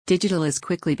Digital is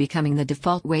quickly becoming the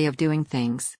default way of doing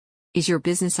things. Is your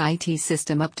business IT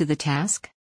system up to the task?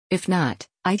 If not,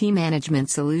 IT Management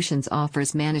Solutions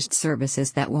offers managed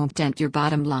services that won't dent your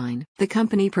bottom line. The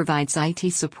company provides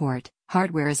IT support,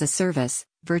 hardware as a service,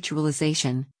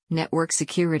 virtualization, network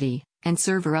security, and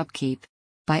server upkeep.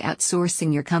 By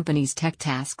outsourcing your company's tech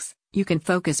tasks, you can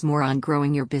focus more on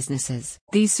growing your businesses.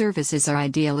 These services are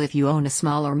ideal if you own a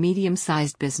small or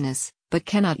medium-sized business, but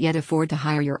cannot yet afford to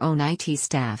hire your own IT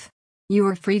staff. You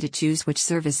are free to choose which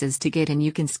services to get, and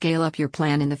you can scale up your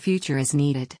plan in the future as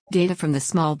needed. Data from the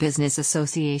Small Business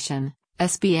Association,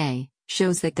 SBA,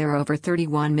 shows that there are over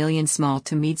 31 million small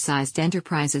to mid-sized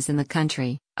enterprises in the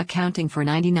country, accounting for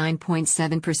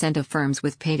 99.7% of firms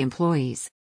with paid employees.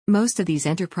 Most of these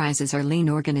enterprises are lean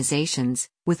organizations,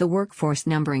 with a workforce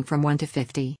numbering from 1 to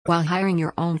 50. While hiring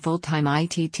your own full-time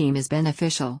IT team is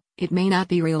beneficial, it may not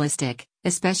be realistic,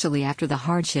 especially after the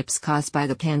hardships caused by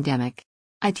the pandemic.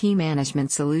 IT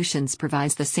Management Solutions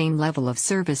provides the same level of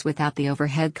service without the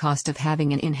overhead cost of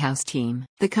having an in-house team.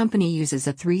 The company uses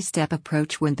a three-step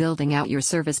approach when building out your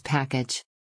service package.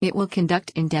 It will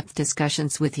conduct in-depth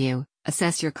discussions with you,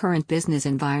 assess your current business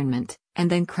environment, and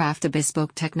then craft a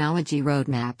bespoke technology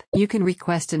roadmap. You can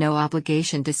request a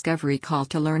no-obligation discovery call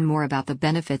to learn more about the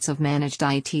benefits of managed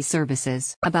IT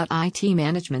services. About IT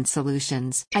Management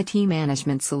Solutions. IT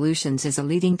Management Solutions is a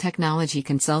leading technology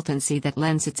consultancy that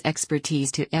lends its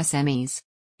expertise to SMEs.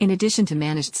 In addition to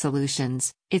managed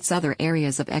solutions, its other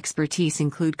areas of expertise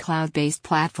include cloud-based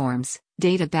platforms,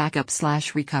 data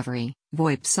backup/recovery,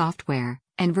 VoIP software,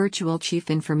 and virtual chief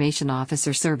information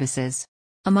officer services.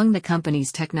 Among the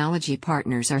company's technology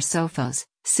partners are Sophos,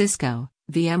 Cisco,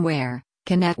 VMware,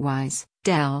 ConnectWise,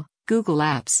 Dell, Google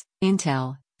Apps,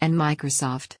 Intel, and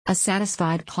Microsoft. A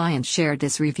satisfied client shared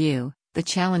this review. The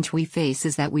challenge we face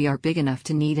is that we are big enough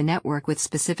to need a network with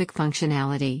specific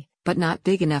functionality, but not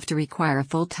big enough to require a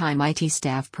full-time IT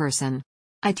staff person.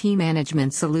 IT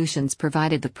Management Solutions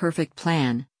provided the perfect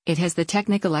plan. It has the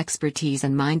technical expertise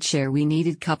and mindshare we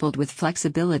needed, coupled with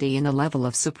flexibility in the level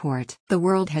of support. The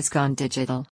world has gone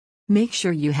digital. Make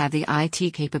sure you have the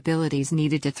IT capabilities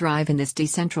needed to thrive in this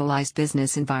decentralized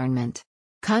business environment.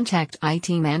 Contact IT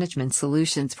Management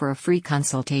Solutions for a free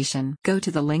consultation. Go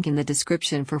to the link in the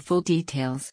description for full details.